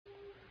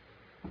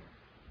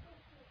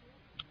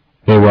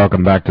Hey,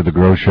 welcome back to the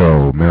Grow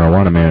Show.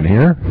 Marijuana Man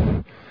here.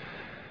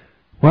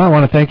 Well, I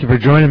want to thank you for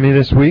joining me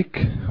this week.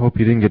 Hope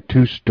you didn't get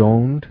too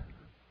stoned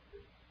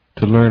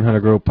to learn how to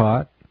grow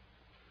pot.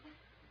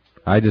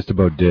 I just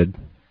about did.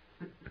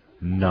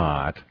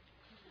 Not.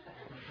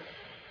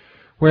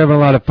 We're having a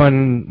lot of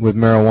fun with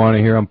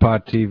marijuana here on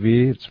Pot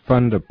TV. It's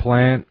fun to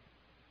plant,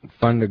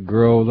 fun to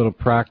grow, a little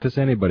practice.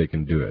 Anybody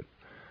can do it.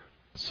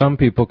 Some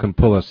people can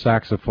pull a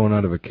saxophone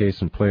out of a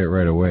case and play it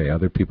right away.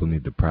 Other people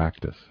need to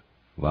practice.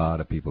 A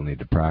lot of people need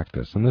to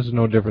practice, and this is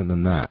no different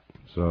than that.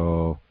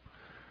 So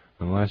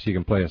unless you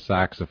can play a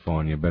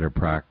saxophone, you better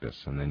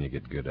practice, and then you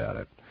get good at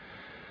it.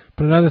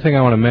 But another thing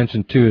I want to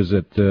mention, too, is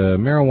that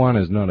marijuana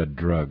is not a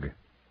drug.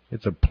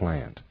 It's a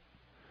plant.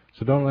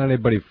 So don't let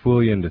anybody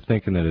fool you into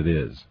thinking that it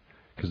is.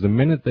 Because the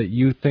minute that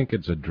you think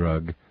it's a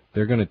drug,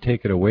 they're going to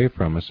take it away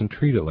from us and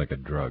treat it like a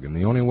drug. And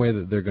the only way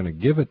that they're going to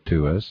give it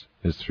to us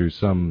is through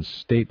some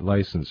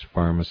state-licensed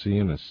pharmacy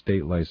and a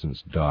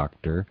state-licensed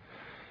doctor.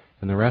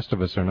 And the rest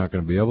of us are not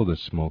going to be able to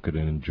smoke it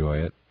and enjoy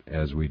it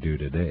as we do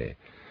today.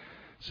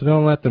 So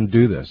don't let them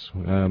do this.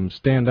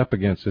 Stand up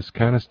against this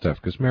kind of stuff,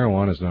 because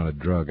marijuana is not a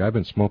drug. I've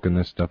been smoking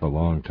this stuff a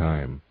long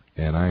time,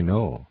 and I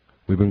know.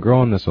 We've been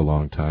growing this a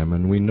long time,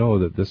 and we know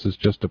that this is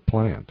just a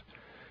plant.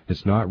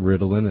 It's not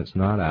Ritalin. It's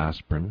not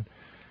aspirin.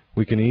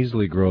 We can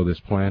easily grow this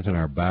plant in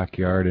our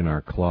backyard, in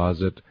our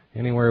closet,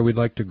 anywhere we'd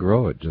like to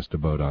grow it just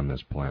about on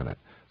this planet.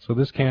 So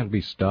this can't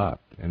be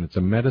stopped, and it's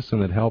a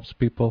medicine that helps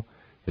people.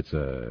 It's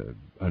an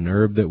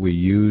herb that we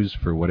use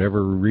for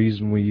whatever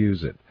reason we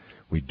use it.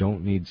 We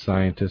don't need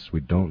scientists. We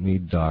don't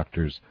need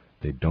doctors.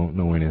 They don't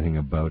know anything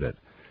about it.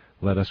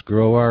 Let us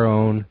grow our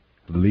own.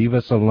 Leave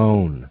us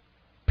alone.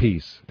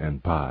 Peace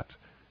and pot.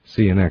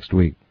 See you next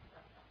week.